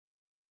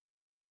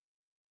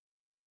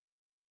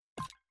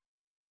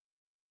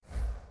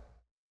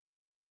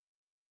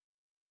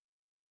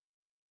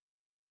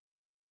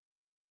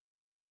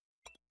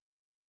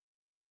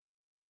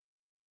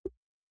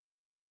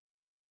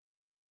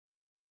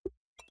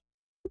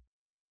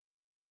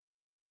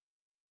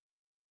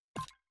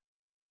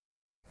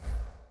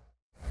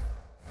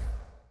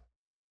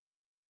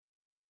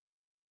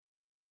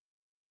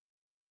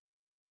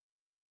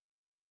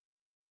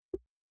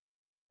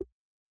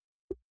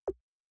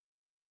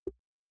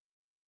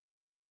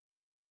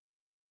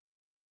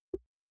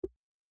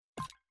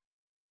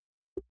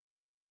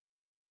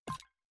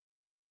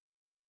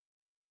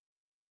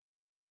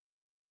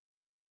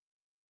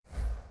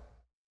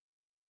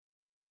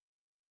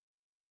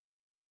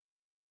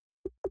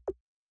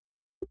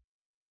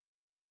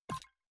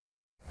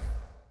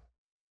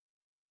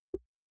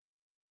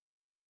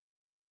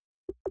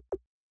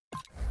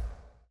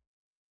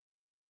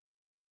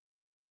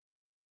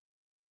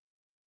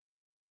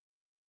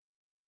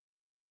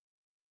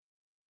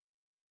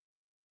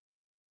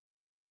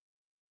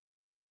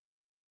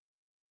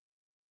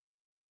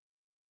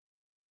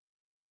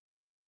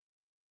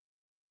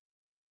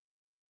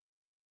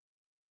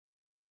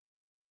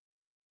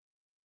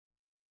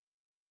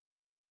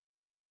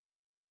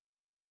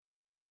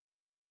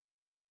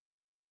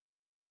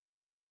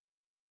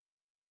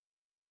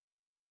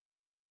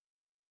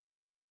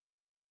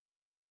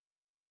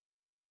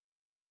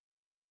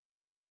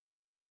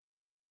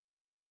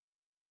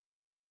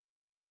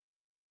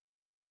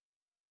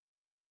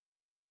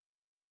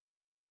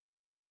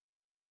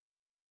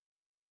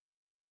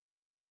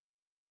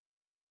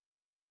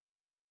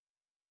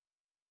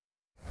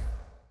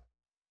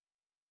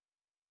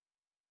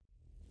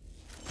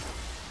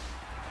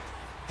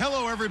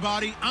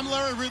everybody. I'm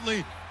Larry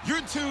Ridley.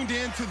 You're tuned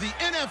in to the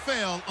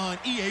NFL on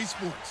EA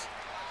Sports.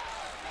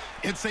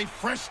 It's a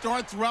fresh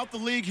start throughout the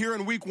league here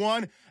in Week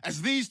 1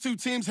 as these two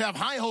teams have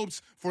high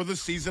hopes for the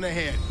season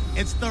ahead.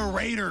 It's the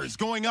Raiders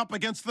going up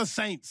against the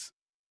Saints.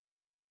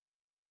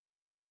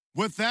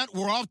 With that,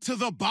 we're off to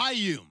the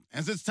Bayou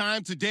as it's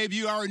time to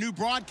debut our new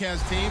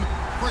broadcast team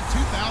for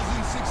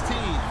 2016.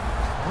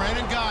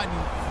 Brandon Godden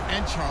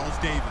and Charles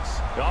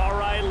Davis. All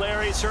right,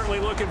 Larry, certainly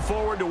looking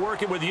forward to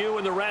working with you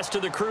and the rest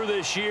of the crew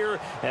this year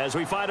as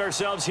we find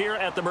ourselves here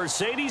at the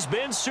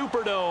Mercedes-Benz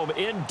Superdome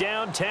in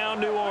downtown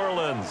New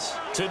Orleans.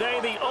 Today,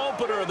 the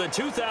opener of the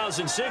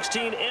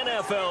 2016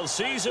 NFL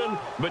season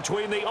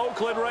between the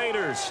Oakland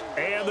Raiders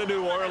and the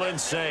New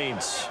Orleans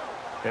Saints.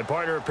 And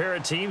partner, a pair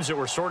of teams that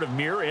were sort of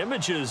mirror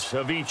images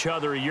of each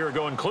other a year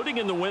ago, including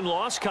in the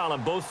win-loss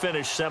column, both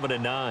finished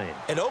 7-9.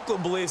 And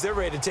Oakland believes they're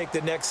ready to take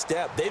the next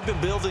step. They've been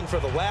building for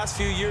the last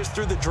few years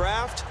through the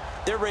draft.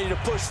 They're ready to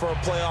push for a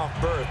playoff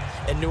berth.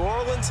 And New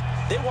Orleans,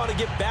 they want to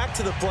get back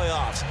to the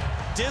playoffs.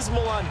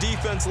 Dismal on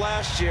defense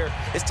last year.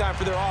 It's time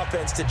for their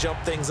offense to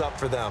jump things up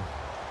for them.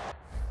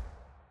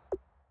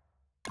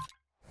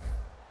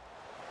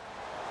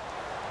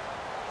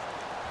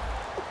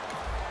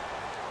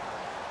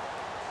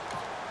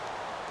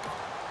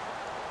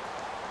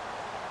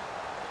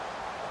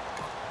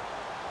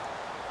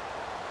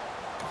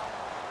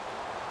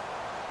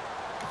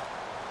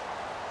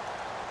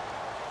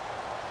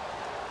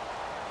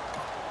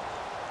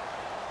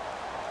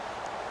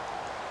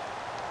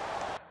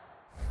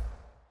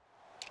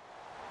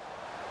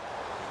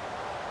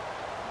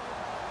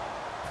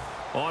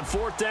 On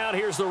fourth down,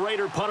 here's the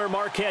Raider punter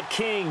Marquette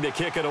King to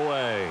kick it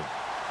away.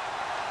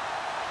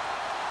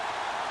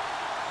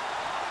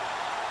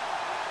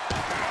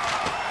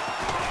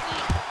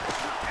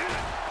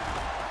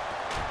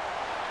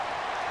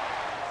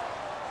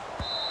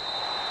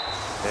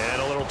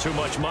 And a little too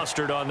much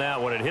mustard on that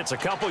one. It hits a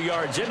couple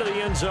yards into the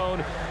end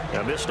zone.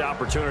 A missed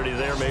opportunity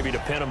there maybe to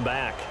pin them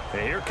back.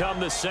 And here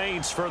come the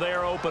Saints for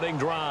their opening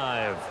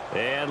drive.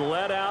 And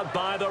led out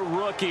by the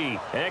rookie.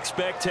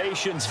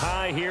 Expectations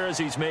high here as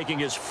he's making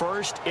his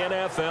first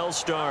NFL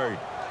start.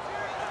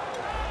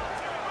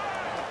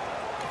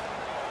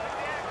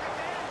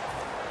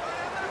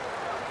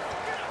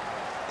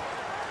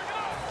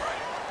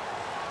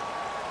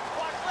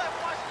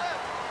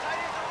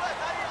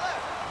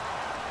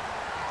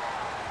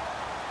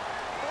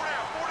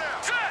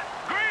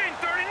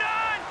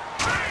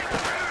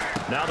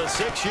 Now the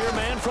 6-year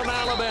man from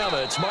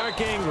Alabama, it's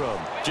Mark Ingram.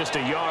 Just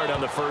a yard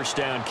on the first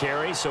down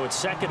carry, so it's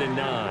 2nd and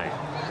 9.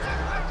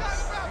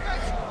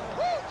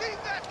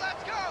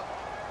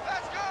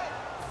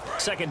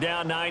 Second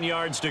down, 9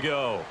 yards to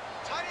go.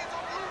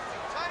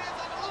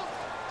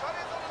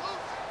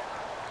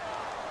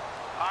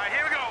 All right,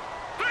 here we go.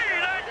 3-19.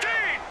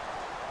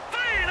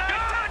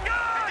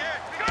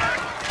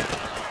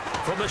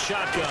 From the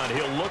shotgun,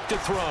 he'll look to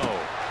throw.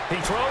 He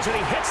throws and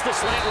he hits the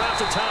slant route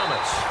to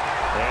Thomas.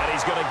 And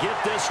he's going to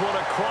get this one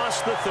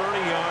across the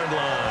 30-yard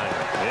line.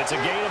 It's a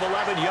gain of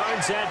 11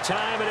 yards that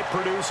time, and it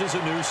produces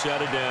a new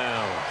set of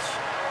downs.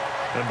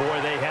 And,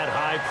 boy, they had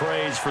high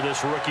praise for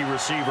this rookie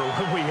receiver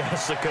when we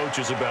asked the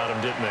coaches about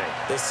him, didn't they?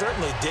 They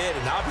certainly did,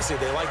 and obviously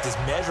they liked his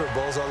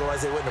measurables.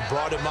 Otherwise, they wouldn't have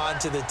brought him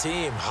onto the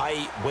team.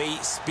 Height,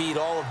 weight, speed,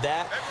 all of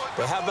that.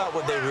 But how about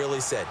what they really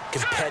said?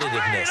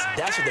 Competitiveness.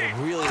 That's what they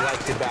really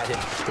liked about him.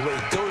 The way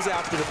he goes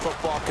after the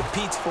football,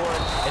 competes for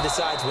it, and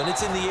decides when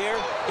it's in the air,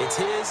 it's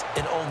his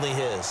and only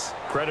his.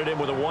 Credit him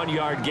with a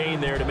 1-yard gain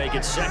there to make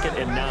it 2nd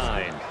and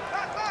 9.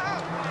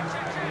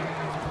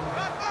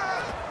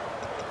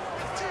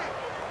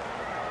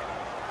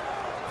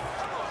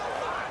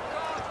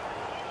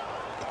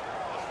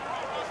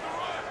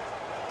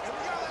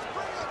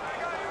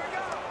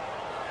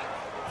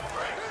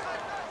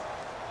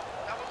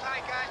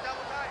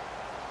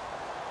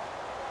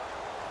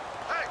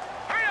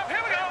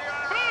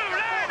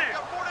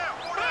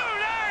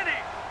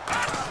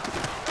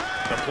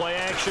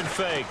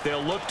 Fake.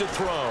 They'll look to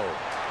throw.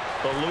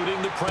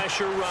 Eluding the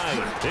pressure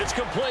right. It's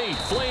complete.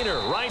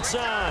 Fleener, right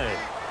side.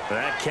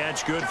 That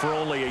catch good for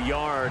only a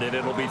yard, and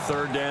it'll be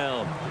 3rd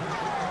down.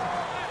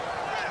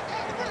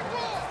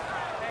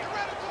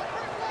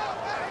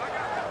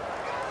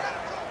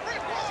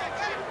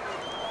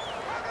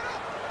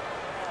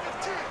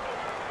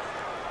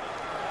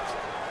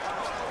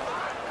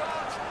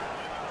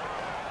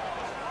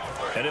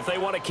 And if they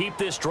want to keep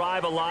this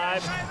drive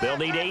alive, they'll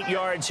need 8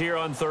 yards here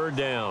on 3rd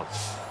down.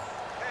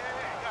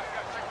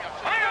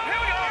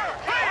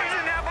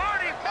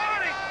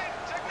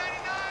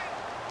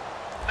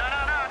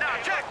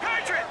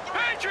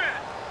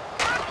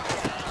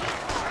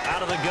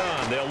 Out of the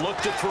gun, they'll look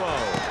to throw.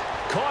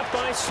 Caught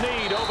by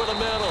Snead over the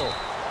middle.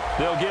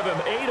 They'll give him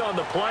 8 on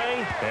the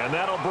play, and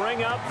that'll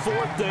bring up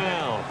 4th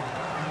down.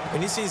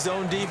 When you see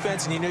zone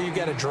defense and you know you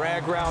got a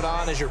drag route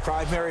on as your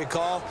primary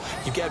call,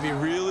 you got to be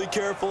really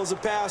careful as a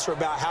passer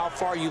about how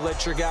far you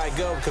let your guy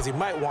go because he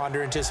might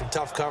wander into some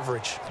tough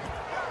coverage.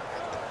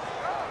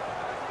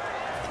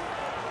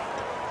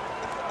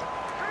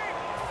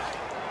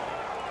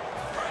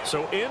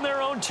 So in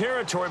their own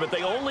territory, but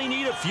they only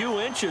need a few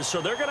inches,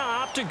 so they're going to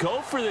opt to go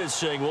for this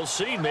thing. We'll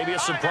see. Maybe a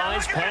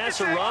surprise pass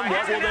or run.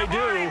 What will they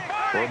do?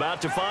 We're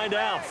about to find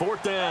out.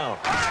 4th down.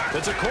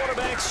 It's a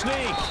quarterback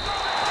sneak.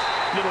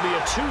 It'll be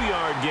a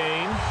 2-yard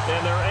gain,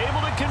 and they're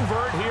able to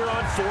convert here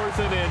on 4th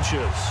and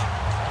inches.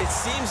 It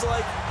seems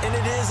like, and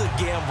it is a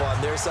gamble on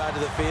their side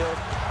of the field,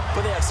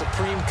 but they have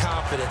supreme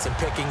confidence in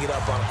picking it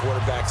up on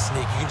quarterback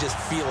sneak. You can just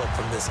feel it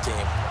from this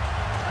team.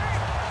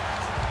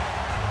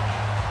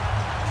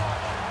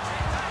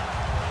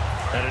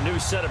 And a new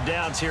set of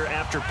downs here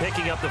after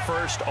picking up the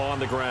first on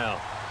the ground.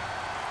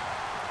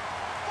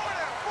 All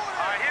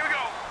right, here we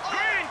go.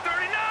 Green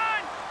 39.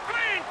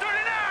 Green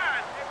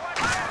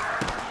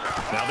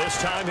 39. Now this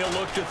time he'll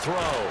look to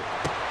throw.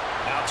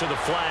 Out to the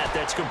flat.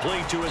 That's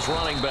complete to his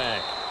running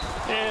back.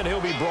 And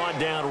he'll be brought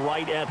down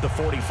right at the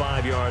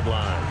 45-yard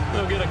line.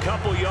 They'll get a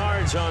couple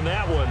yards on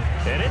that one,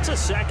 and it's a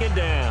 2nd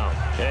down.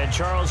 And,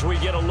 Charles, we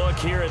get a look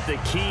here at the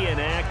key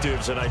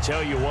inactives, and I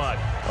tell you what,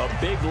 a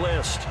big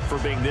list for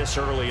being this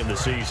early in the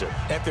season.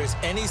 If there's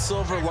any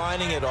silver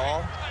lining at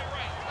all,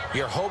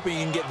 you're hoping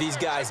you can get these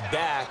guys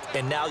back,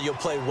 and now you'll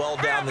play well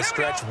down the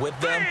stretch with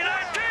them.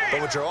 But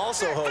what you're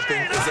also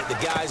hoping is that the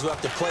guys who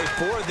have to play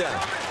for them,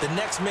 the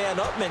next man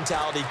up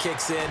mentality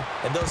kicks in,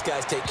 and those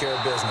guys take care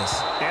of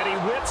business. And he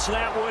whips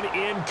that one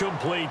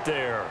incomplete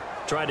there.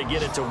 Tried to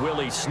get it to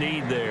Willie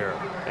Snead there.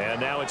 And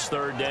now it's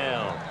 3rd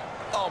down.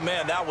 Oh,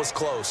 man, that was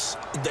close.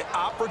 The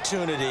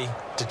opportunity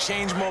to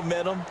change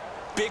momentum,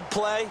 big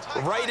play,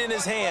 right in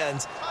his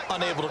hands,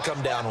 unable to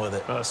come down with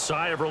it. A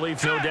sigh of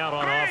relief, no doubt,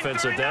 on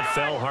offense that that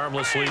fell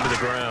harmlessly to the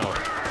ground.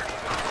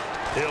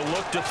 He'll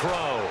look to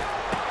throw.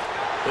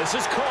 This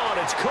is caught.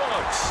 It's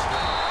Cooks.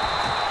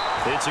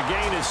 It's a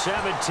gain of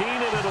 17,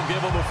 and it'll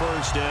give him a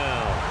 1st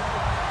down.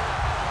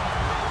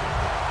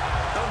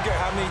 I don't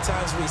care how many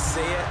times we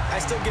see it. I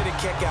still get a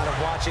kick out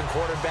of watching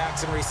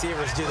quarterbacks and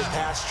receivers do the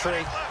pass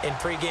trick in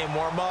pregame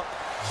warm-up.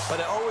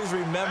 But I always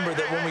remember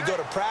that when we go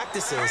to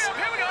practices,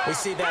 we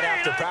see that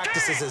after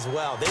practices as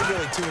well. They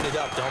really tune it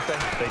up, don't they?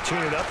 They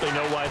tune it up. They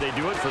know why they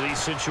do it for these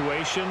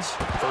situations.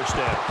 1st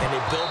down. And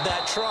they build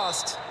that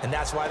trust, and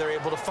that's why they're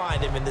able to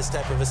find him in this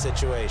type of a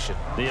situation.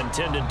 The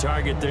intended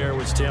target there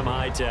was Tim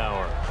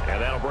Hightower, and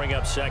that'll bring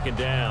up 2nd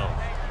down.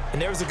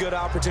 And there was a good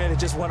opportunity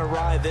that just went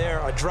awry there,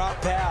 a drop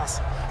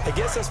pass. I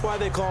guess that's why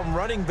they call them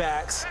running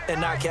backs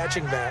and not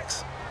catching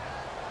backs.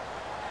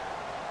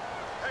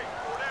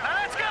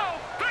 Let's go.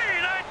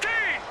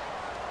 319.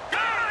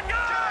 Gone.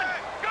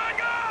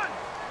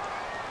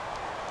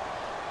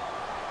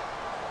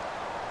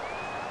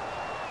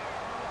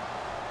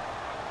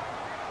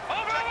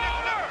 Over.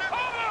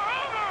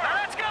 Now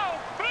let's go.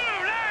 Blue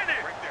 90.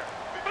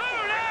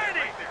 Blue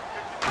 90.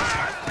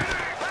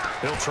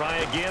 He'll try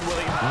again with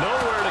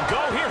nowhere to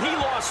go here. He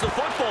lost the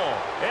football,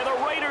 and the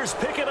Raiders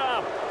pick it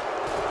up.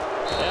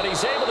 And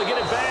he's able to get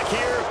it back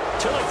here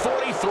to the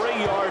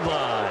 43-yard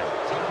line.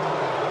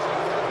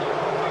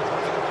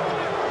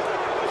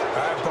 All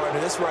right, partner,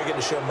 this is where I get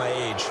to show my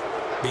age.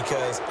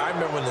 Because I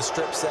remember when the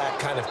strip sack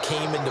kind of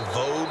came into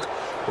vogue,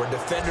 where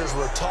defenders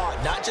were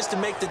taught not just to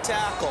make the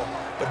tackle,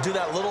 but do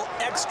that little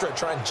extra,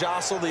 try and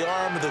jostle the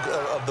arm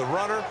of the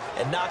runner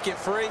and knock it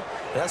free.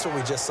 And that's what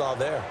we just saw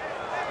there.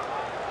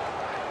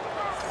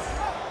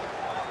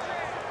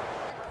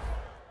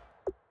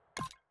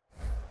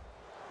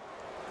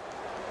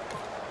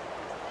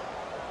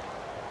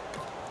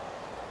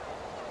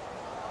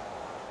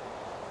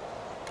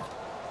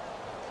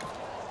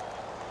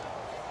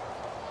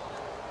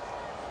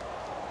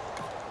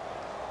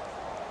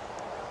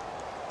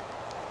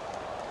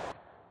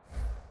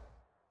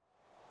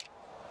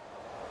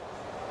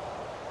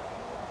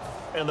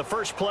 And the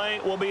first play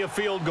will be a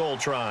field goal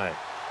try.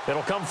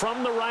 It'll come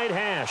from the right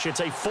hash. It's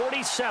a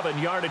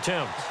 47-yard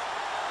attempt.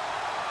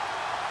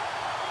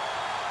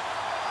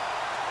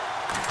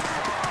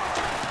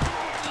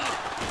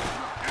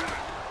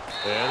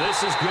 And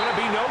this is going to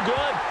be no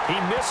good. He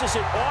misses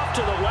it off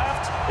to the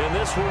left, and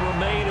this will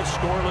remain a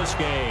scoreless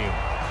game.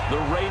 The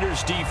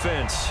Raiders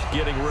defense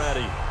getting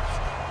ready.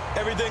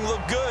 Everything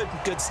looked good.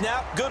 Good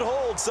snap, good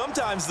hold.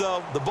 Sometimes,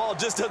 though, the ball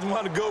just doesn't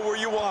want to go where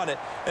you want it.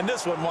 And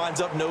this one winds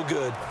up no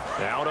good.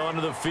 Out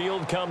onto the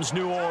field comes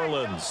New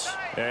Orleans.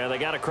 And they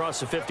got across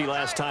the 50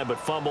 last time but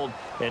fumbled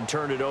and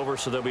turned it over,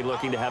 so they'll be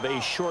looking to have a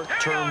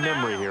short-term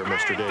memory here,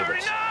 Mr.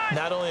 Davis.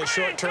 Not only a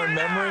short-term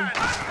memory,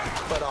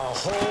 but a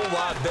whole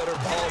lot better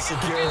ball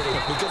security.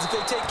 Because if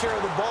they take care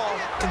of the ball,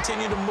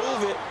 continue to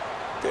move it,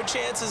 their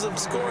chances of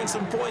scoring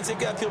some points, they've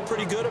got to feel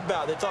pretty good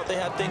about. They thought they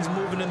had things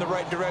moving in the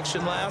right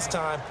direction last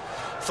time.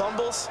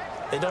 Fumbles,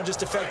 they don't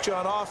just affect you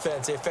on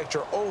offense. They affect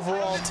your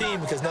overall team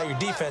because now your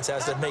defense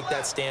has to make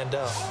that stand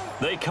up.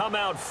 They come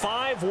out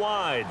 5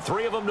 wide,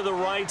 3 of them to the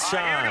right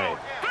side.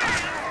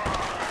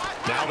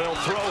 Now they'll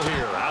throw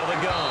here out of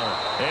the gun.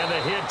 And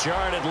the hit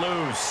jarred it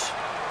loose.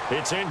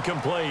 It's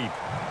incomplete.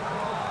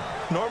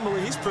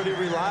 Normally, he's pretty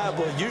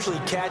reliable. Usually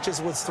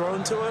catches what's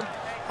thrown to him.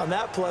 On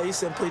that play, he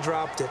simply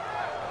dropped it.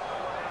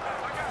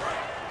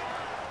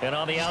 And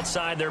on the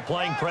outside, they're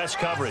playing press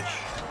coverage.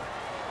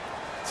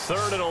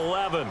 3rd and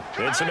 11.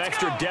 And some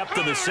extra depth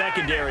to the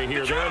secondary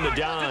here. They're in the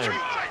dime.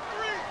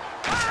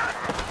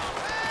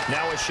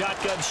 Now a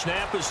shotgun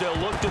snap as they'll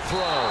look to throw.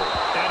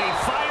 And he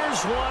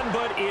fires one,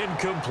 but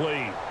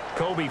incomplete.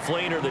 Kobe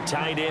Flainer, the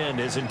tight end,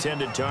 his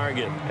intended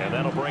target. And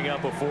that'll bring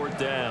up a 4th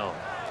down.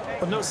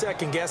 Well, no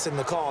second guessing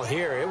the call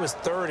here. It was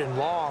 3rd and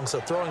long, so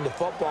throwing the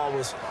football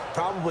was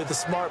probably the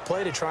smart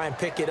play to try and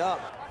pick it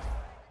up.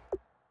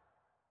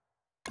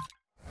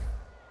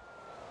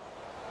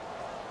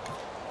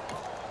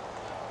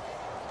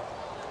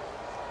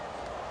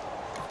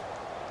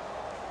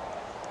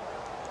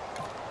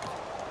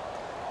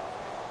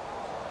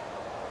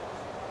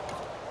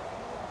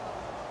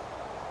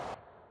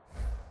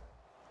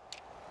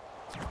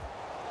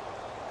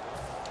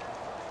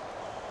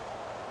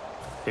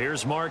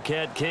 Here's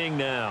Marquette King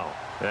now,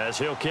 as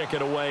he'll kick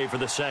it away for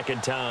the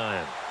 2nd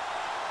time.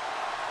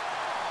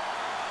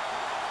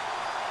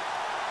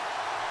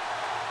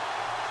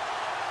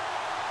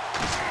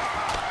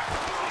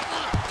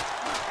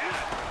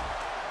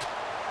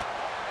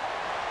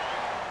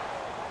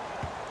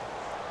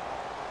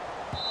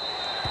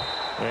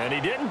 And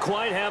he didn't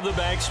quite have the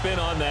backspin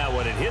on that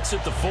one. It hits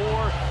at the 4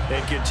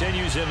 and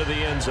continues into the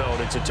end zone.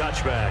 It's a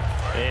touchback.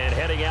 And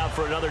heading out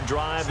for another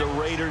drive, the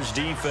Raiders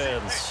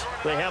defense.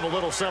 They have a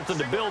little something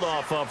to build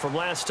off of from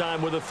last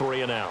time with a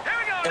 3-and-out.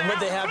 And what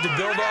they have to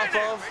build off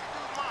of?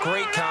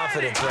 Great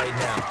confidence right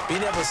now.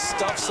 Being able to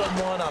stuff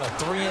someone on a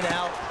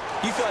 3-and-out.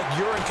 You feel like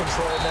you're in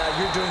control now.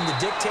 You're doing the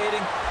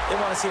dictating. They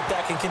want to see if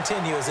that can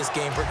continue as this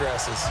game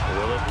progresses.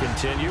 Will it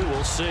continue?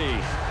 We'll see.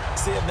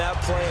 Seeing that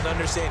play and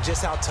understanding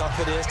just how tough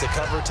it is to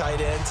cover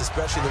tight ends,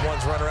 especially the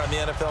ones running around the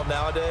NFL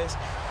nowadays,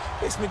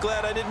 makes me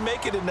glad I didn't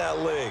make it in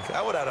that league. I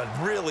would have had a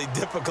really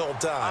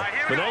difficult time.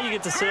 But now you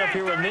get to sit up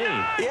here with me.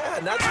 Yeah,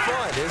 and that's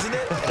fun, isn't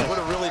it? And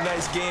what a really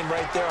nice game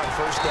right there on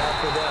 1st down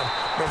for them.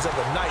 Brings up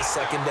a nice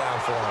 2nd down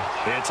for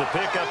them. It's a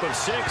pickup of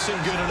 6 and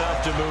good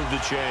enough to move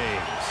the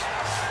chains.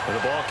 And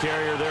the ball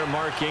carrier there,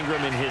 Mark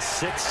Ingram, in his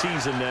 6th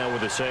season now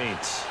with the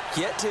Saints.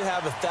 Yet to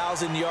have a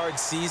 1,000-yard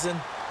season.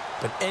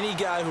 But any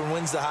guy who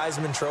wins the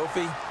Heisman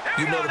Trophy,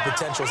 you know the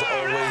potential's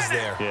always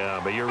there. Yeah,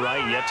 but you're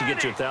right. Yet to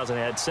get to 1,000.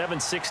 Had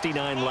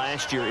 769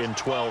 last year in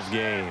 12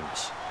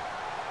 games.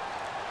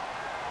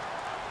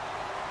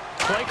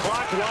 Play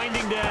clock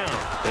winding down.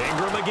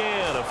 Ingram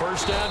again, a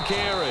 1st down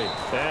carry.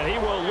 And he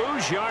will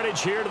lose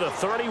yardage here to the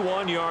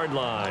 31-yard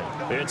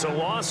line. It's a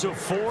loss of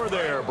 4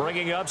 there,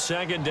 bringing up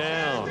 2nd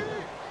down.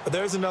 But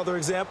there's another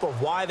example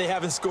of why they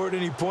haven't scored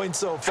any points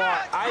so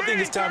far. I think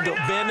it's time to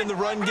abandon the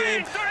run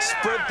game,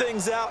 spread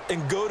things out,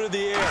 and go to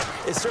the air.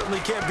 It certainly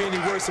can't be any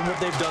worse than what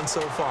they've done so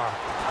far.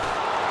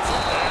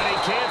 And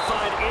he can't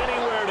find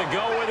anywhere to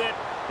go with it,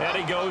 and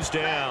he goes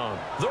down.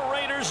 The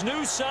Raiders'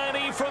 new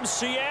signee from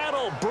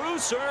Seattle,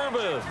 Bruce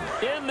Irvin,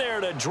 in there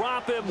to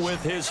drop him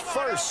with his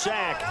 1st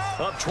sack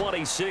of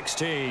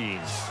 2016.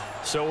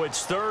 So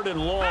it's 3rd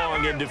and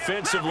long, and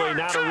defensively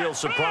not a real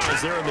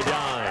surprise. They're in the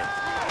dime.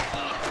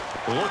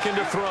 Looking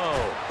to throw.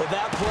 But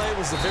that play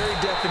was the very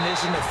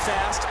definition of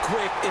fast,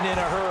 quick, and in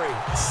a hurry.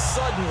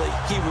 Suddenly,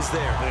 he was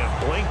there. Man,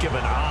 blink of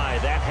an eye,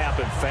 that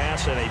happened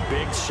fast and a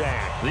big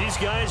sack. These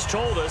guys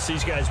told us,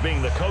 these guys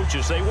being the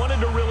coaches, they wanted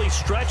to really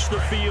stretch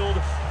the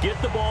field, get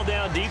the ball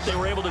down deep. They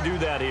were able to do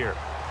that here.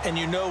 And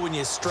you know when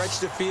you stretch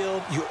the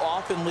field, you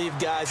often leave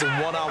guys in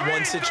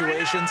one-on-one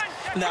situations,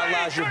 and that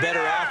allows your better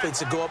athletes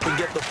to go up and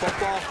get the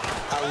football.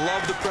 I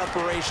love the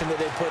preparation that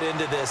they put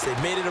into this. They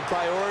made it a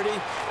priority,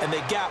 and they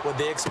got what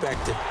they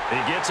expected.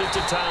 He gets it to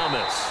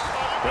Thomas.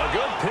 A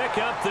good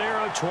pickup there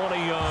of 20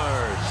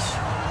 yards.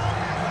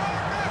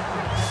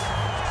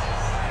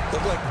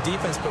 Looked like the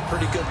defense put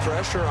pretty good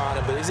pressure on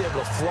him, but he's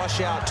able to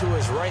flush out to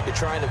his right to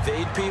try and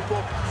evade people.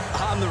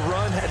 On the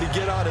run, had to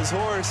get on his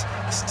horse.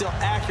 Still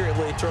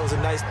accurately throws a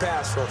nice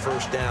pass for a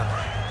 1st down.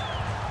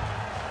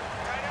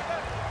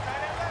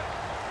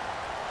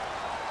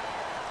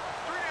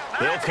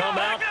 He'll come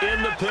out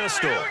in the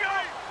pistol.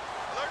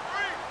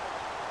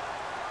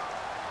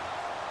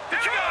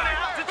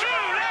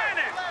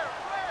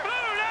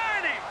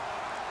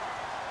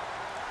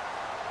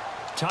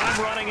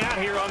 Time running out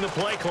here on the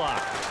play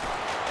clock.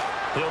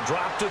 He'll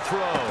drop to throw.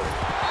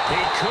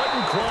 He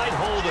couldn't quite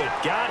hold it.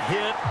 Got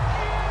hit.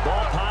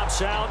 Ball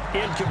pops out.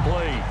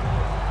 Incomplete.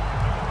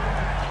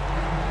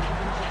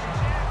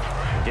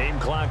 Game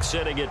clock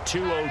sitting at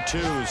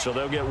 2:02, so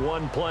they'll get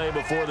 1 play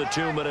before the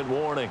 2-minute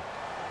warning.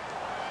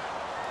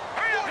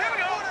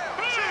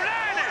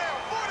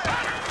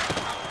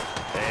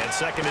 And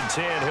 2nd and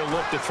 10, he'll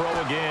look to throw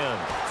again.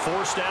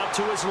 Forced out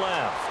to his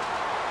left.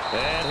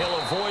 And he'll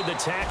avoid the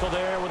tackle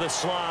there with a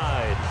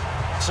slide.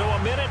 So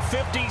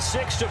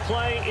 1:56 to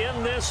play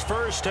in this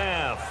 1st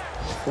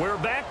half. We're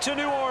back to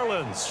New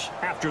Orleans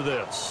after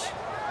this.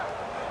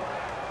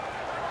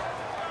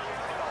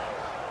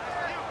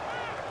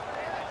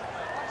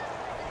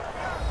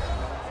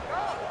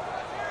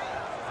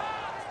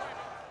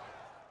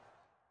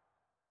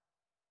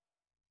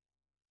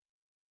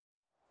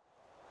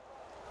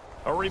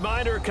 A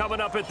reminder coming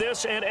up at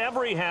this and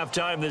every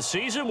halftime this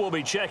season, we'll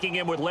be checking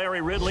in with Larry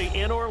Ridley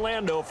in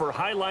Orlando for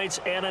highlights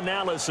and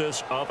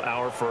analysis of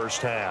our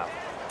first half.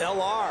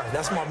 LR,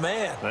 that's my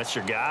man. That's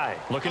your guy.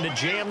 Looking to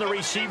jam the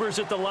receivers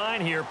at the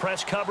line here.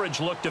 Press coverage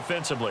look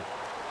defensively.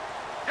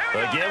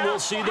 Again, we'll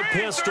see the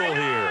pistol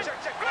here.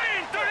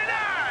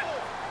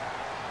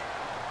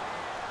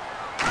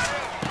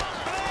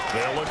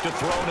 They'll look to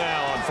throw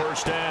now on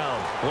first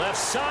down. Left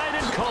side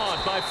and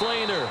caught by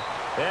Flainer.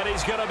 And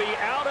he's going to be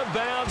out of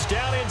bounds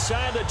down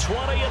inside the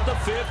 20 at the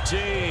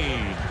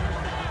 15.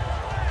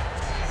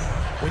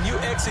 When you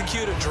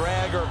execute a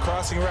drag or a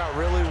crossing route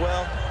really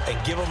well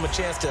and give them a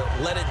chance to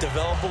let it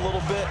develop a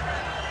little bit,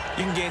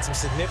 you can gain some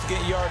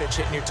significant yardage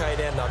hitting your tight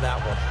end on that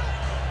one.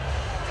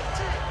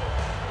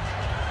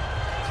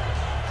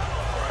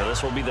 So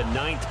this will be the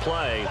 9th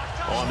play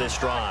on this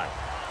drive.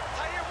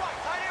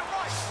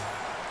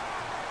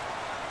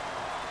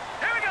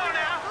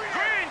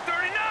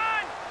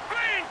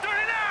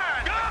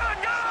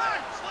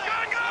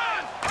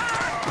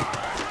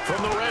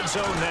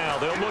 Zone now.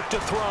 They'll look to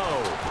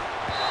throw.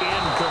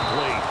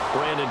 Incomplete.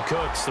 Brandon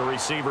Cooks, the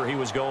receiver he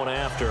was going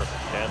after.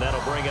 And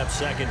that'll bring up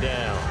second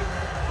down.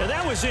 And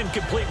that was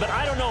incomplete, but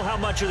I don't know how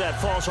much of that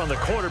falls on the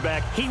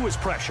quarterback. He was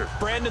pressured.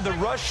 Brandon, the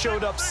rush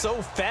showed up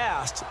so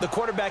fast, the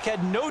quarterback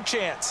had no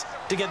chance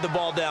to get the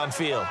ball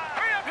downfield.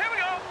 Hurry up, here we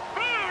go.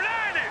 Blue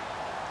 90.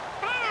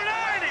 Blue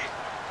 90.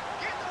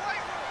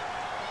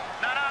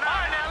 No. All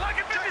right, now,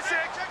 lucky 56.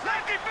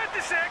 Lucky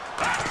 56.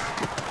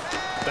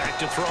 Back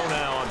to throw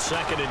now on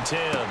 2nd and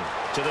 10.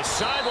 To the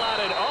sideline,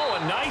 and oh,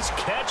 a nice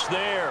catch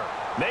there.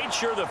 Made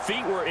sure the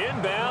feet were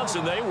inbounds,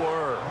 and they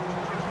were.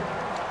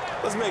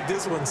 Let's make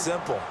this one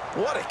simple.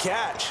 What a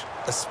catch,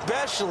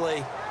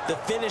 especially the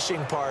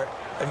finishing part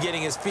of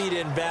getting his feet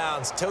in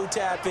bounds, toe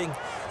tapping,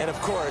 and, of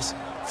course,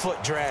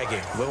 foot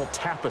dragging. Little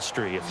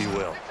tapestry, if you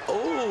will.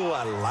 Oh,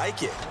 I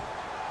like it.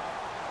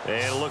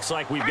 And it looks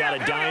like we've got a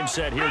dime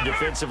set here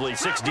defensively.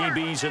 6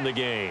 DBs in the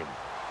game.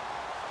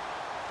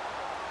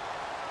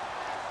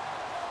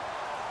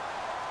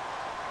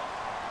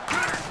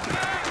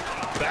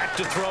 Back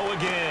to throw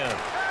again.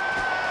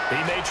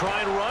 He may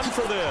try and run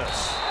for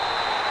this.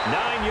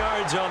 9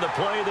 yards on the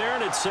play there,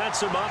 and it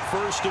sets him up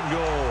 1st and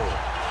goal.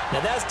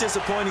 Now that's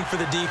disappointing for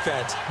the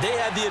defense. They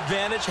had the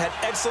advantage, had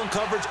excellent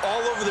coverage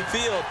all over the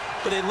field,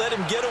 but they let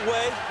him get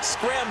away,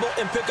 scramble,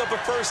 and pick up a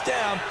 1st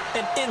down,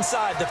 and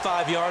inside the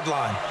 5-yard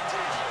line.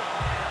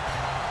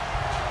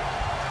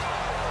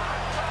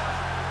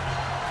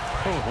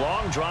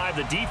 Long drive.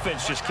 The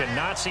defense just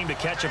cannot seem to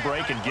catch a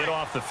break and get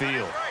off the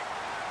field.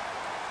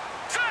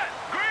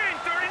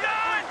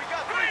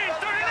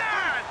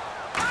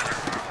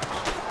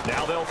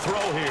 Now they'll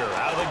throw here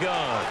out of the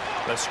gun.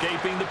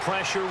 Escaping the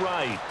pressure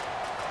right.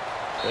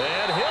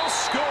 And he'll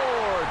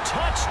score.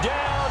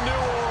 Touchdown,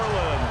 New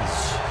Orleans.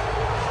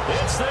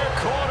 It's their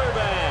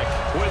quarterback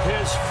with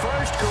his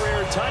first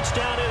career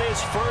touchdown in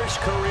his first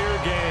career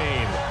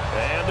game.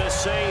 And the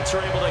Saints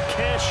are able to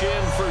cash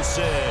in for 6.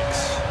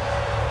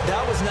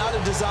 That was not a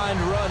designed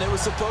run. It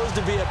was supposed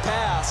to be a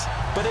pass,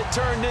 but it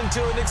turned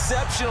into an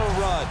exceptional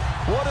run.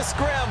 What a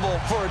scramble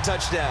for a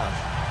touchdown.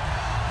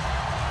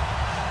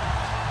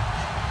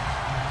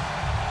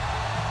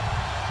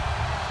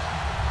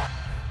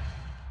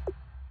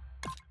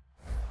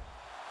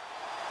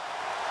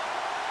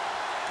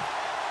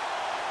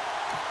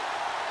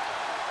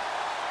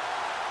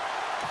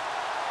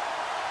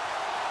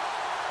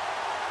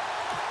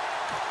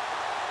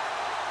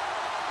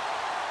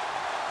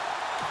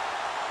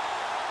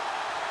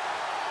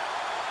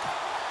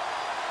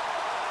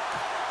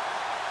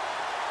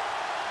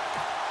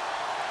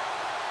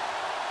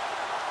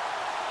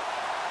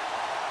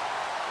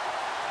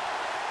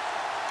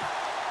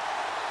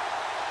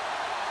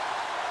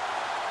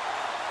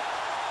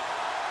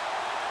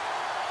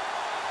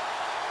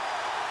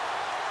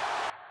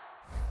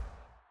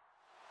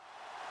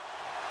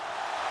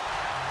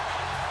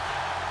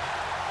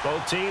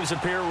 Both teams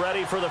appear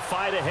ready for the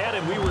fight ahead,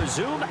 and we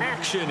resume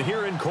action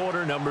here in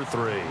quarter number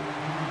 3.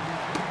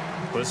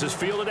 This is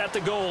fielded at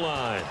the goal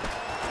line.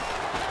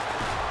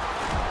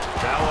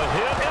 Now a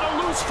hit and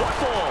a loose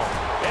football,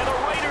 and the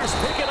Raiders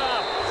pick it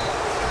up.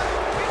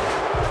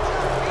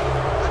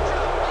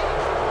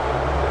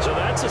 So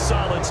that's a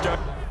solid start.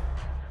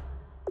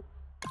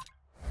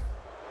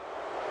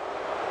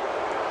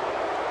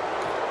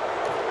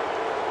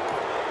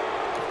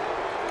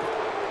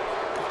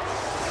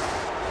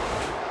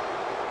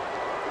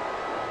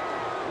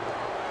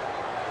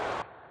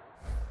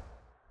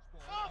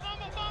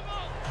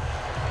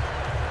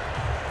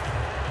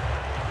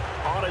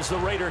 As the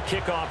Raider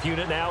kickoff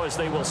unit now, as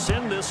they will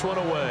send this one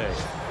away.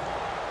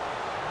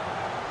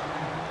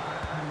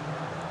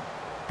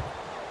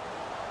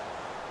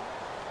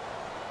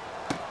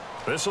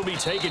 This will be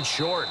taken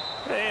short.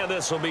 And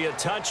this will be a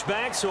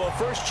touchback, so a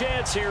first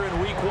chance here in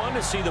week 1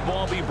 to see the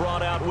ball be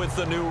brought out with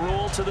the new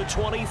rule to the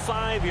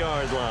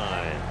 25-yard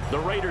line. The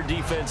Raider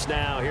defense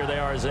now, here they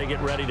are as they get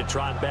ready to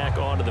trot back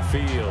onto the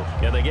field.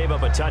 And they gave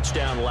up a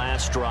touchdown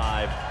last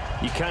drive.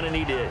 you kind of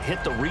need to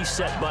hit the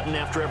reset button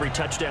after every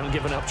touchdown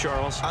given up,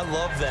 Charles? I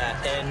love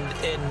that,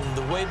 and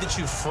the way that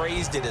you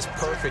phrased it is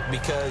perfect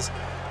because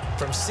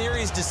from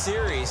series to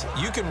series,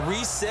 you can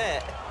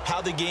reset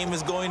how the game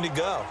is going to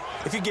go.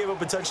 If you gave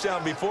up a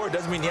touchdown before, it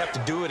doesn't mean you have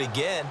to do it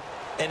again.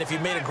 And if you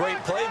made a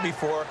great play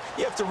before,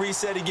 you have to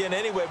reset again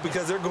anyway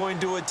because they're going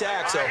to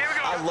attack. So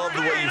I love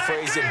the way you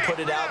phrased it and put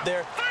it out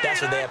there. That's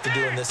what they have to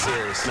do in this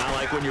series. Not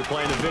like when you're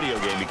playing a video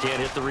game. You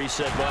can't hit the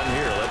reset button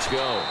here. Let's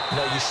go.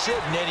 No, you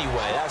shouldn't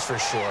anyway, that's for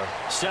sure.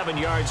 7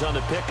 yards on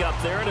the pickup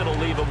there, and it'll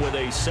leave them with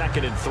a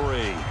 2nd and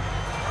 3.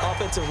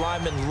 Offensive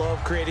linemen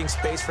love creating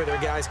space for their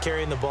guys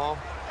carrying the ball.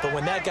 But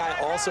when that guy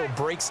also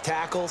breaks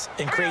tackles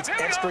and creates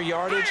extra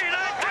yardage,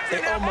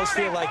 they almost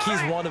feel like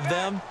he's one of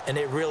them, and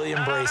they really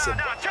embrace him.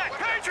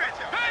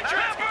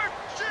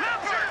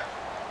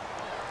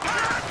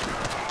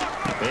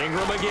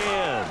 Ingram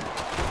again.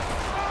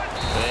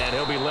 And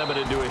he'll be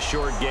limited to a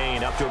short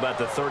gain up to about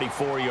the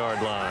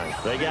 34-yard line.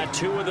 They got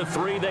 2 of the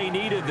 3 they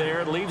needed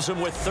there. It leaves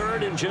them with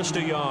 3rd and just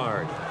a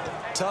yard.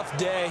 Tough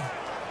day,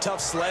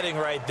 tough sledding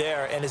right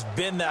there, and it's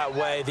been that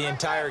way the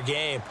entire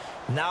game.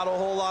 Not a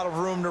whole lot of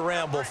room to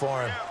ramble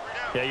for him.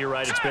 Yeah, you're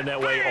right. It's been that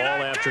way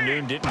all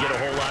afternoon. Didn't get a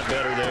whole lot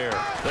better there.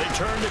 They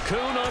turn to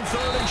Kuhn on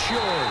 3rd and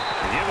short.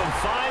 Give him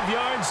 5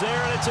 yards there,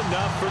 and it's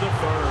enough for the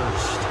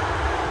first.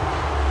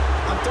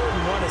 On 3rd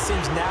and 1, it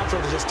seems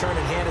natural to just turn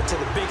and hand it to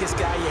the biggest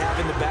guy you have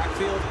in the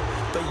backfield.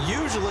 But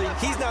usually,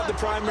 he's not the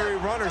primary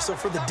runner. So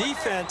for the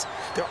defense,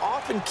 they're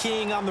often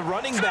keying on the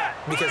running back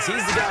because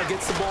he's the guy who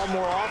gets the ball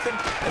more often,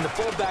 and the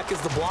fullback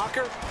is the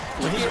blocker.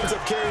 When he ends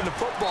up carrying the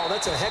football,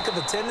 that's a heck of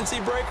a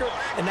tendency breaker,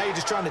 and now you're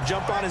just trying to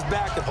jump on his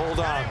back and hold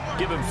on.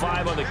 Give him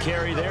 5 on the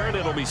carry there, and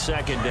it'll be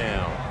 2nd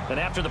down. And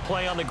after the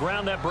play on the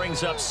ground, that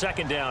brings up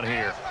 2nd down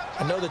here.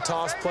 I know the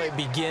toss play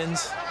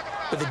begins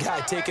with the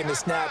guy taking the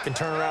snap and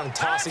turning around and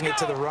tossing it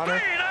to the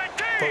runner,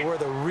 but where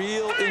the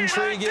real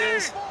intrigue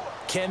is,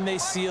 can they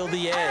seal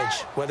the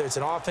edge, whether it's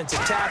an offensive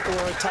tackle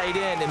or a tight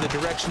end in the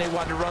direction they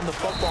want to run the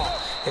football.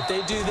 If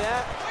they do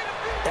that,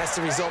 that's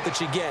the result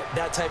that you get,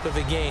 that type of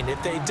a gain.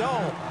 If they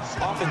don't,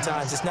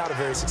 oftentimes it's not a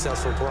very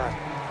successful play.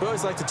 We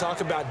always like to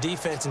talk about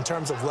defense in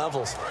terms of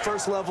levels.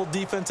 1st level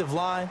defensive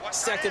line,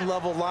 2nd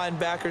level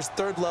linebackers,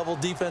 3rd level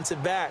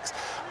defensive backs.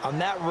 On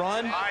that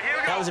run,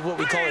 that was what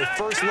we call a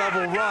 1st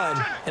level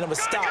run, and it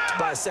was stopped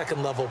by a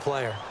 2nd level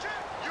player.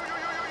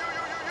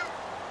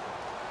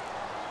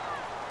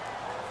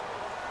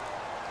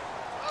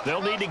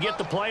 They'll need to get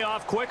the play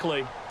off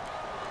quickly.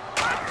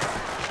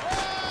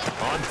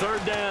 On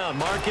 3rd down,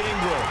 Mark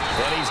Ingram.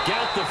 And he's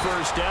got the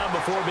 1st down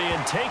before being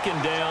taken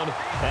down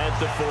at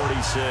the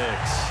 46.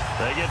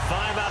 They get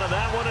 5 out of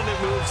that one, and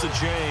it moves the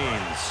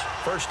chains.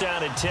 1st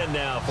down and 10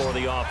 now for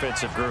the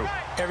offensive group.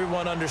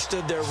 Everyone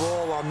understood their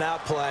role on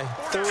that play.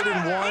 3rd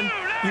and 1,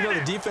 you know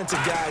the defensive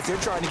guys, they're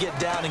trying to get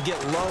down and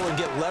get low and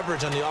get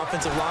leverage on the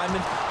offensive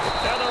lineman.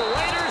 And the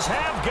Raiders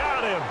have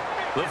got him.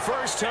 The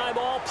first-time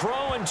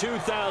All-Pro in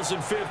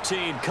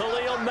 2015,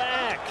 Khalil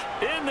Mack,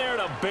 in there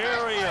to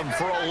bury him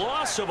for a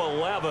loss of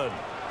 11.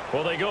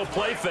 Well, they go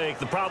play fake.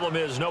 The problem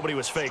is nobody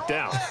was faked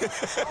out.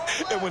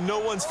 And when no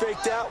one's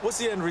faked out, what's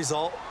the end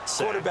result?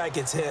 Quarterback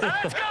gets hit.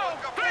 Let's go.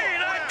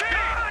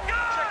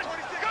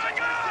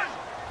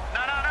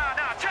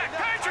 Check.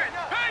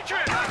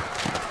 Patriot.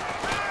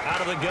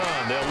 Out of the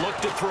gun. They'll look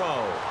to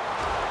throw.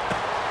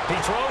 He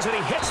throws, and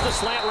he hits the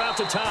slant route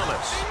to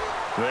Thomas.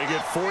 They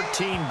get 14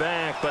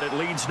 back, but it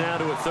leads now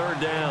to a 3rd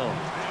down.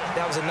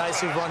 That was a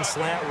nicely run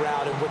slant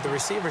route, and what the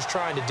receiver's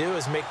trying to do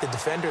is make the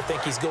defender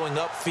think he's going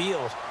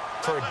upfield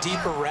for a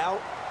deeper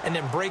route, and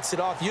then breaks it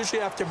off,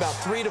 usually after about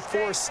 3 to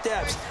 4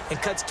 steps,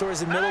 and cuts towards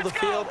the middle of the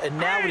field. And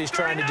now what he's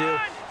trying to do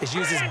is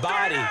use his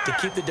body to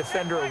keep the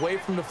defender away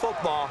from the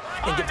football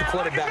and give the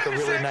quarterback a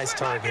really nice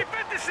target.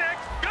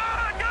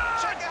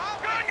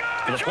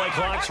 The play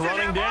clock's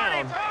running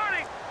down.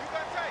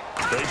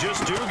 They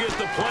just do get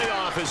the play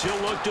off as he'll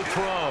look to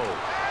throw.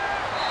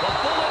 A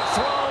bullet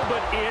throw,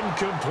 but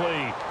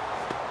incomplete.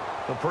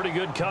 A pretty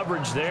good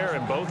coverage there,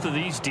 and both of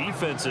these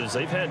defenses,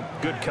 they've had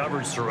good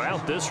coverage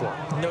throughout this one.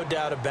 No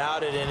doubt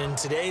about it, and in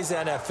today's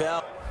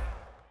NFL,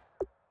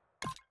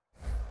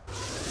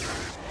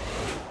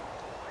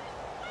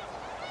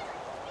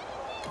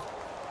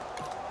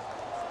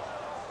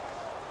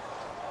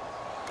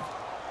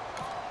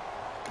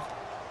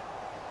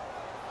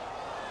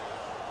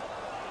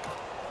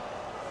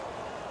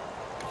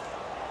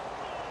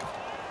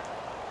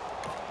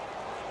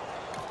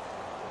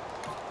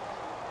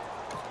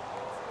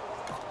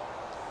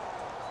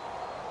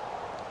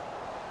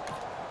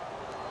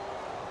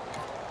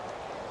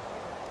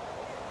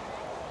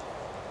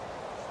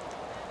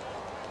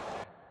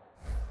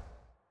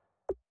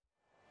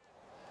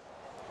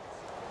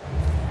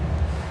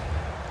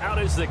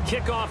 Is the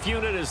kickoff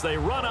unit as they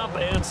run up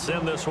and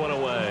send this one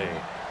away.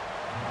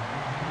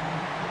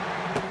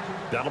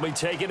 That'll be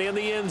taken in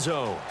the end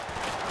zone.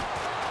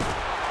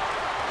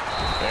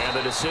 And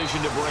the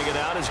decision to bring it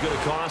out is going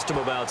to cost him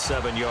about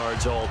 7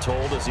 yards all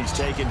told as he's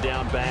taken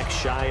down back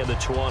shy of the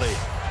 20.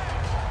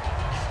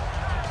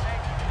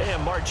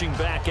 And marching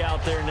back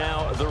out there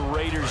now, the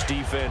Raiders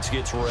defense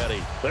gets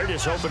ready. They're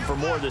just hoping for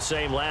more of the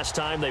same. Last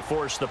time they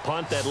forced the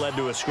punt that led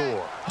to a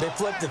score. They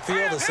flipped the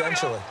field,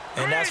 essentially,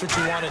 and that's what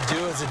you want to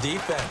do as a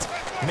defense.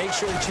 Make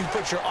sure that you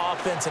put your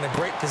offense in a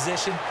great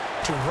position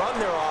to run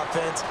their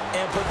offense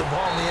and put the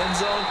ball in the end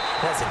zone.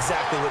 That's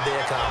exactly what they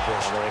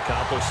accomplished. Well, they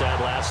accomplished that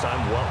last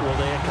time. What will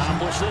they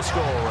accomplish this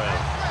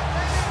go-around?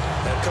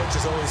 Now,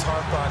 coaches always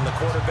harp on the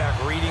quarterback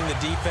reading the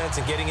defense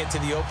and getting it to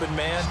the open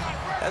man.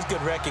 That's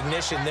good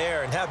recognition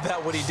there. And how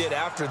about what he did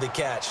after the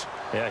catch?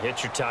 Yeah,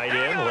 hit your tight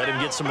end, let him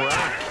get some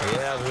rock.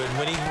 Yeah,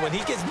 when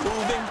he gets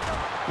moving,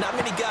 not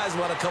many guys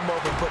want to come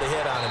over and put a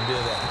hit on him, do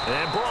they?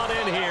 And brought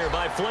in here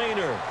by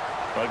Flainer.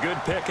 A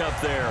good pickup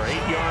there.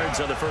 8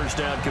 yards on the first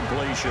down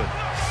completion.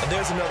 And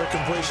there's another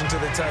completion to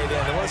the tight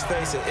end. And let's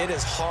face it, it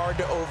is hard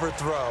to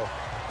overthrow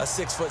a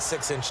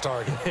 6'6"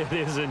 target. It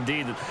is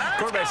indeed.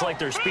 Quarterbacks like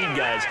their speed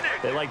guys.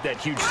 They like that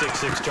huge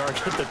 6'6"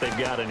 target that they've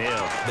got in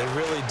him. They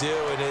really do,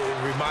 and it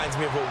reminds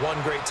me of what one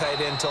great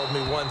tight end told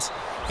me once.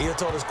 He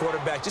told his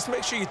quarterback, just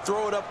make sure you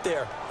throw it up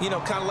there. You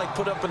know, kind of like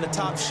put up on the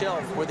top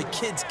shelf where the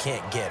kids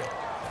can't get it.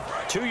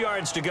 2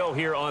 yards to go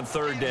here on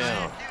third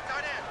down.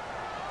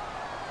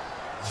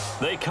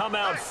 They come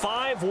out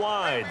 5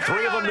 wide,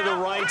 3 of them to the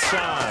right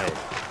side.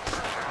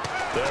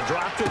 They'll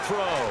drop to throw.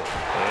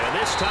 And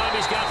this time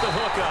he's got the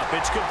hook up.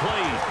 It's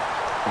complete.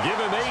 Give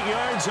him 8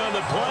 yards on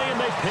the play,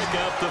 and they pick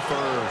up the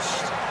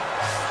first.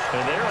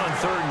 And they're on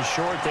third and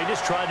short. They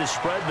just tried to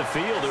spread the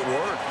field. It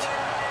worked.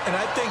 And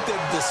I think that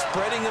the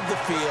spreading of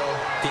the field,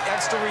 the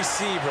extra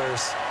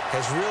receivers,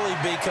 has really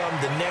become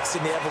the next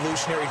in the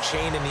evolutionary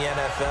chain in the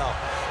NFL.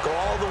 Go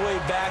all the way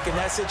back in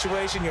that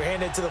situation, you're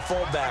handed to the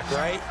fullback,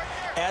 right?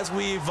 As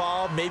we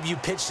evolve, maybe you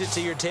pitched it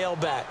to your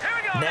tailback.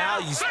 Now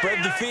you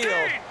spread the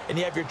field, and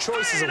you have your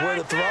choices of where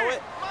to throw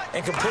it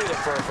and complete it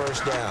for a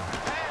first down.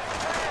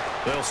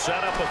 They'll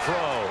set up a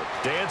throw.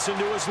 Dancing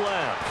to his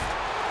left.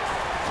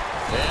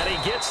 And he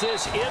gets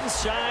this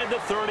inside the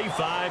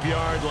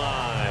 35-yard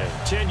line.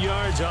 10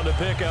 yards on the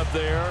pickup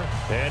there,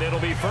 and it'll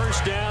be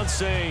first down,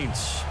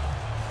 Saints.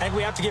 I think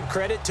we have to give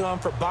credit to him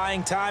for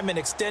buying time and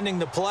extending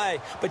the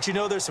play. But, you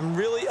know, there's some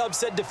really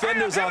upset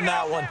defenders on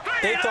that one.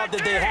 They thought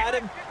that they had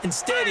him.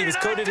 Instead, he was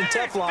coated in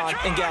Teflon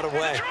and got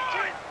away.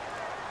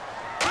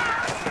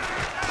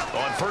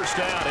 On first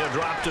down, he'll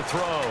drop to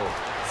throw.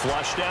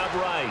 Flushed out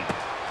right.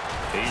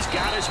 He's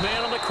got his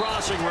man on the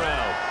crossing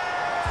route.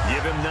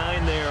 Give him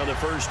 9 there on the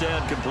first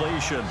down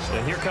completion.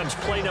 And here comes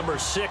play number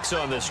 6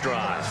 on this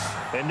drive.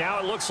 And now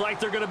it looks like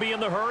they're going to be in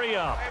the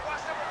hurry-up.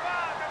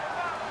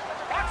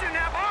 Watch him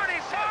now, Barney.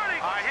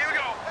 All right, here we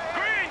go.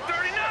 Green,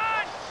 39.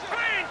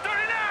 Green,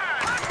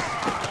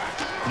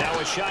 39. Now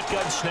a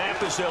shotgun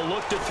snap as they'll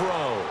look to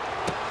throw.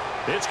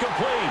 It's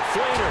complete.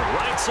 Flainer,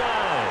 right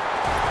side.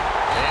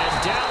 And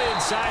down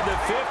inside the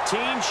 15,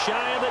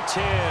 shy of the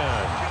 10.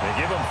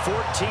 They give them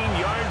 14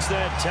 yards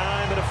that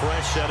time and a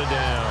fresh set of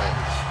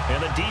downs.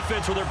 And the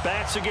defense with their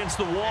backs against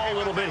the wall a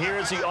little bit here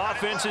as the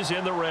offense is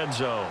in the red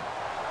zone.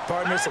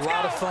 Partner, it's a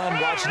lot of fun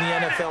watching the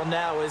NFL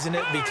now, isn't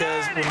it?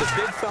 Because when the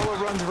big fella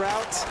runs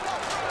routes,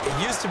 it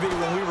used to be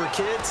when we were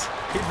kids,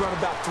 he'd run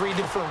about 3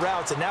 different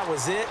routes, and that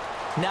was it.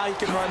 Now he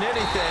can run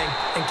anything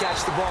and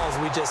catch the ball, as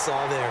we just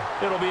saw there.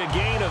 It'll be a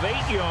gain of 8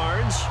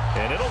 yards,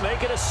 and it'll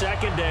make it a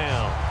second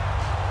down.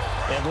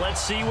 And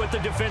let's see what the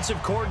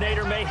defensive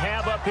coordinator may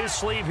have up his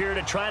sleeve here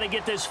to try to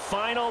get this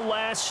final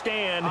last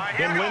stand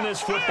and win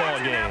this football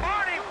game.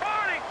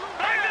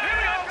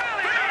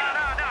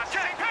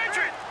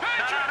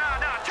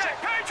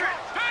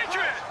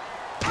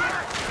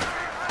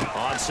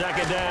 On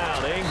second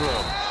down,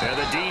 Ingram. And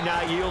the D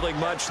not yielding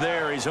much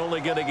there. He's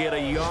only going to get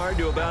a yard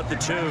to about the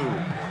 2.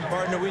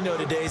 Partner, we know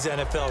today's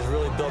NFL is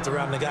really built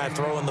around the guy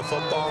throwing the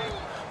football.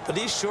 But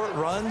these short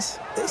runs,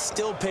 they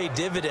still pay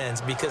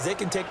dividends because they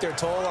can take their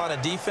toll on a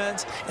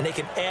defense, and they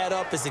can add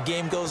up as the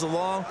game goes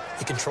along.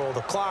 You control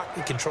the clock,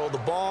 you control the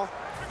ball,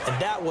 and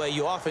that way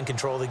you often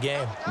control the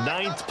game.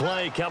 9th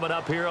play coming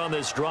up here on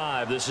this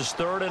drive. This is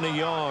 3rd and a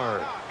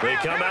yard. They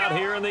come out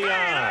here in the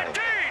I.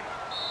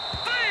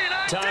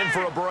 Time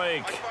for a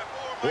break.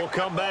 We'll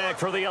come back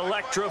for the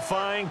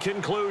electrifying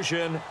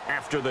conclusion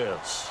after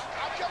this.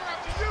 I'm coming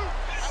after you.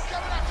 I'm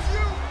coming after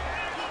you.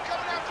 I'm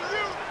coming after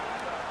you.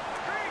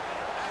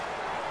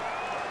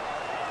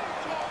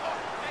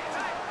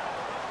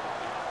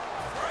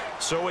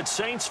 So it's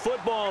Saints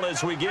football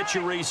as we get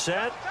you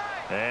reset.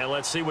 And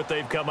let's see what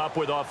they've come up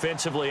with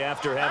offensively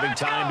after having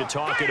time to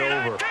talk it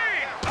over.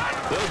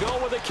 They'll go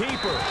with a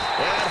keeper.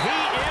 And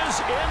he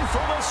is in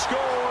for the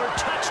score.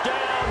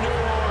 Touchdown, New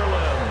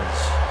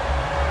Orleans.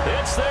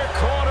 It's their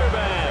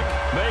quarterback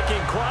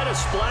making quite a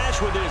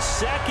splash with his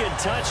 2nd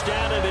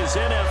touchdown in his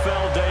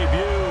NFL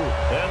debut.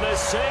 And the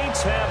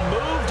Saints have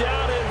moved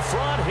out in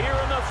front here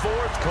in the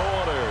 4th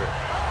quarter.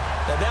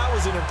 Now, that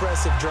was an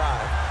impressive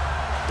drive.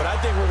 But I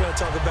think we're going to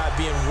talk about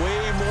being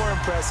way more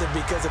impressive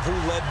because of who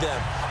led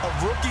them. A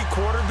rookie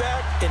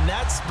quarterback in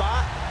that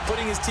spot,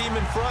 putting his team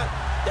in front,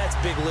 that's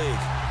big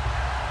league.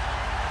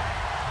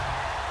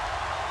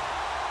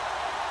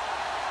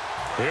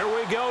 Here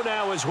we go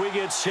now as we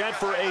get set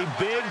for a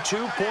big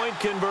two-point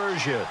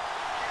conversion.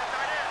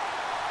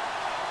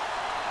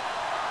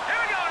 Here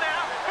we go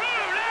now.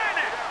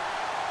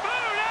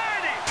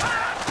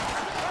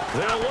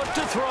 They'll look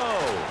to throw.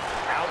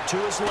 Out to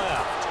his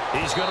left.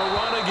 He's going to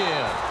run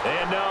again.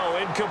 And no,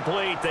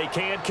 incomplete. They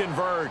can't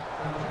convert.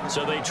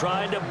 So they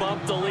tried to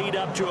bump the lead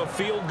up to a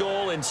field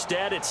goal.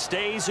 Instead, it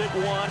stays at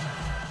 1.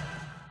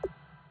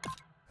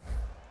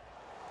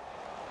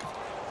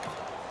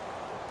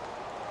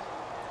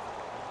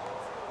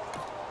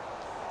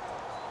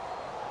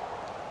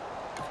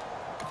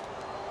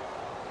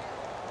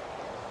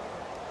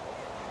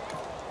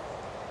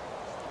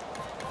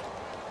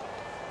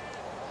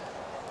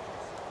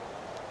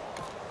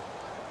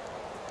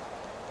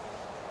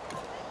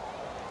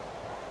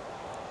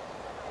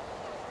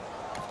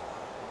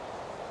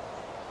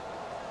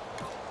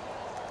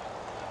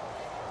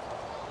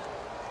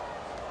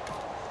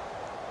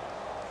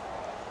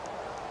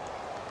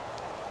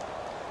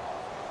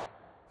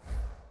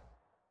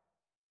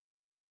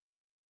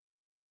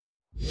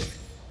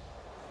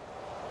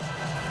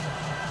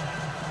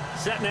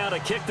 Set now to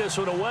kick this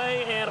one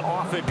away, and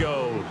off it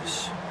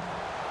goes.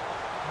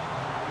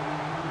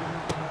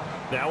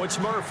 Now it's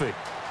Murphy.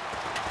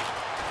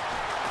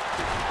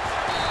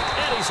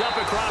 And he's up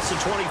across the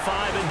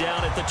 25 and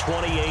down at the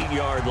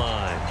 28-yard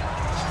line.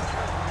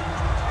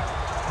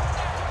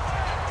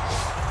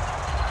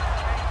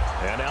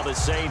 And now the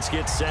Saints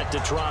get set to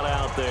trot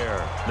out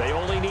there. They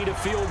only need a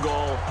field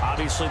goal.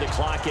 Obviously, the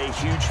clock a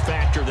huge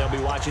factor. They'll be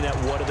watching that.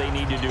 What do they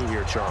need to do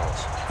here,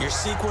 Charles? Your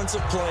sequence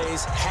of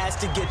plays has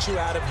to get you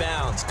out of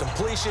bounds.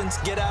 Completions,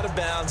 get out of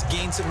bounds,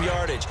 gain some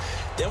yardage.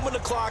 Then when the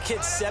clock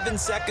hits 7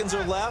 seconds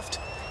or left,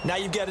 now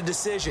you've got a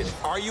decision.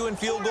 Are you in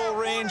field goal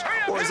range,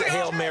 or is it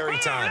Hail Mary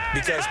time?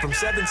 Because from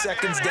 7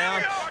 seconds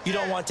down, you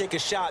don't want to take a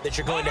shot that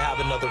you're going to have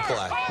another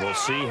play. We'll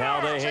see how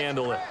they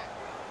handle it.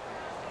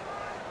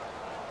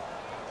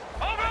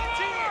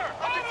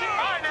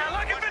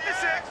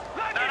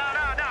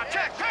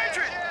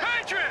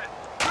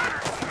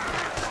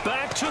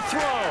 To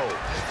throw.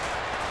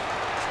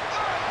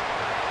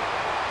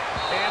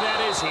 And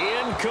that is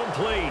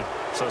incomplete.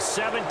 So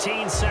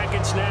 17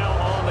 seconds now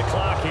on the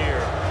clock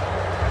here.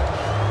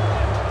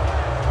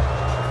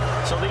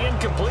 So the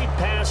incomplete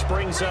pass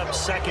brings up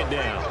second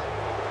down.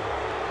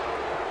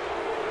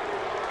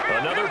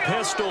 Another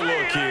pistol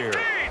look here.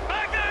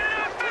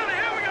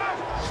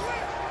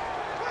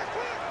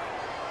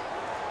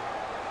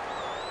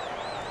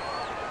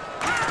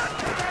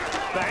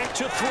 Back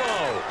to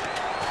throw.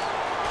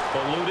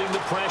 Eluding the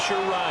pressure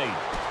right.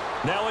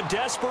 Now a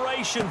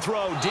desperation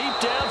throw deep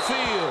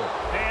downfield.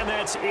 And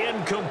that's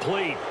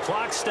incomplete.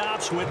 Clock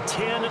stops with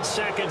 10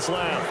 seconds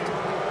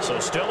left. So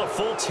still a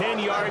full 10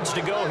 yards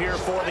to go here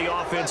for the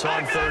offense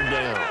on third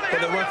down. But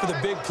they went for the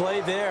big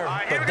play there.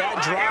 But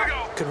that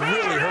drop could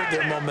really hurt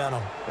their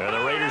momentum. And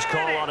the Raiders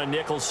call on a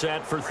nickel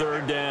set for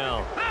third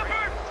down.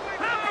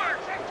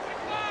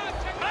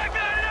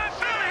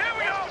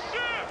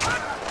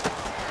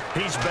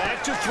 He's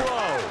back to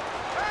throw.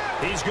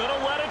 He's going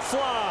to let it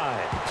fly.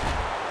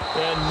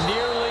 And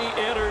nearly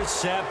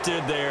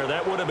intercepted there.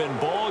 That would have been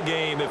ball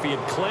game if he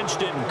had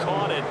clinched it and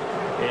caught it.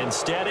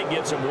 Instead, it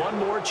gives him one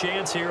more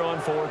chance here on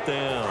fourth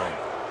down.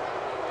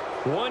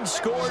 One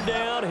score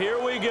down.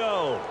 Here we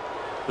go.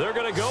 They're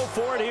going to go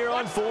for it here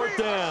on fourth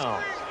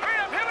down.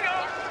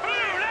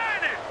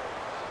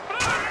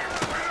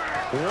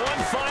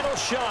 One final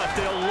shot.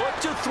 They'll look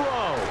to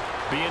throw.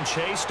 Being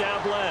chased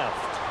out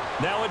left.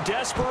 Now a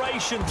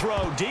desperation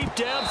throw deep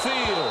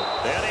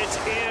downfield. And it's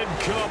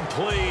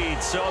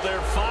incomplete. So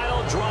their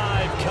final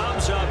drive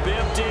comes up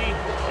empty.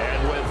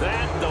 And with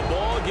that, the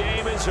ball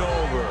game is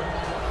over.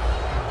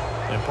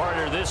 And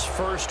partner, this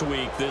first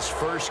week, this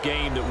first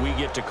game that we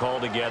get to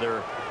call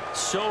together,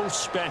 so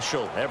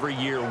special every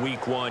year,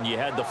 week one. You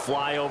had the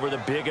flyover,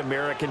 the big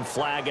American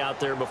flag out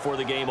there before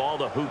the game, all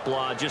the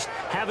hoopla, just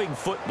having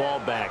football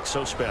back,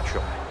 so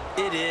special.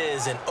 It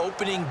is an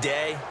opening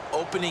day,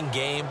 opening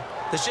game.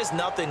 There's just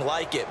nothing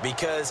like it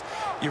because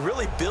you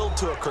really build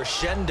to a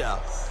crescendo.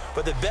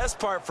 But the best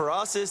part for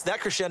us is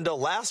that crescendo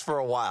lasts for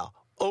a while.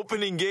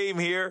 Opening game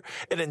here,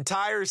 an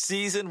entire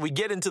season. We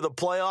get into the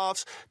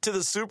playoffs, to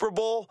the Super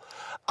Bowl.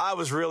 I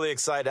was really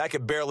excited. I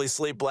could barely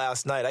sleep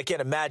last night. I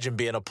can't imagine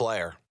being a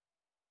player.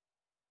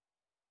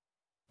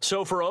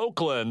 So for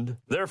Oakland,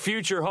 their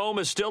future home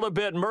is still a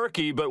bit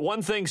murky, but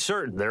one thing's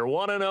certain. They're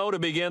 1-0 to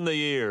begin the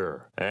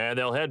year. And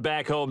they'll head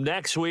back home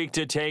next week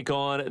to take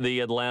on the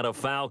Atlanta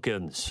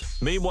Falcons.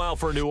 Meanwhile,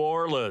 for New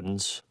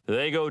Orleans,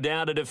 they go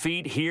down to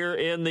defeat here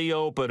in the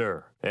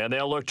opener. And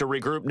they'll look to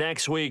regroup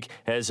next week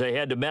as they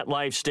head to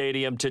MetLife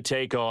Stadium to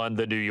take on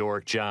the New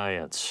York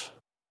Giants.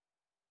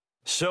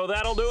 So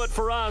that'll do it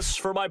for us.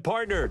 For my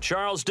partner,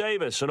 Charles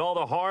Davis, and all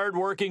the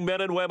hard-working men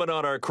and women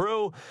on our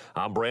crew,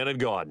 I'm Brandon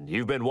Gaudin.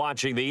 You've been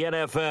watching the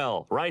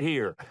NFL right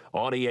here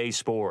on EA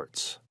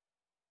Sports.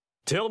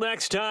 Till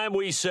next time,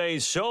 we say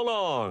so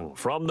long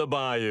from the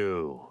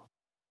Bayou.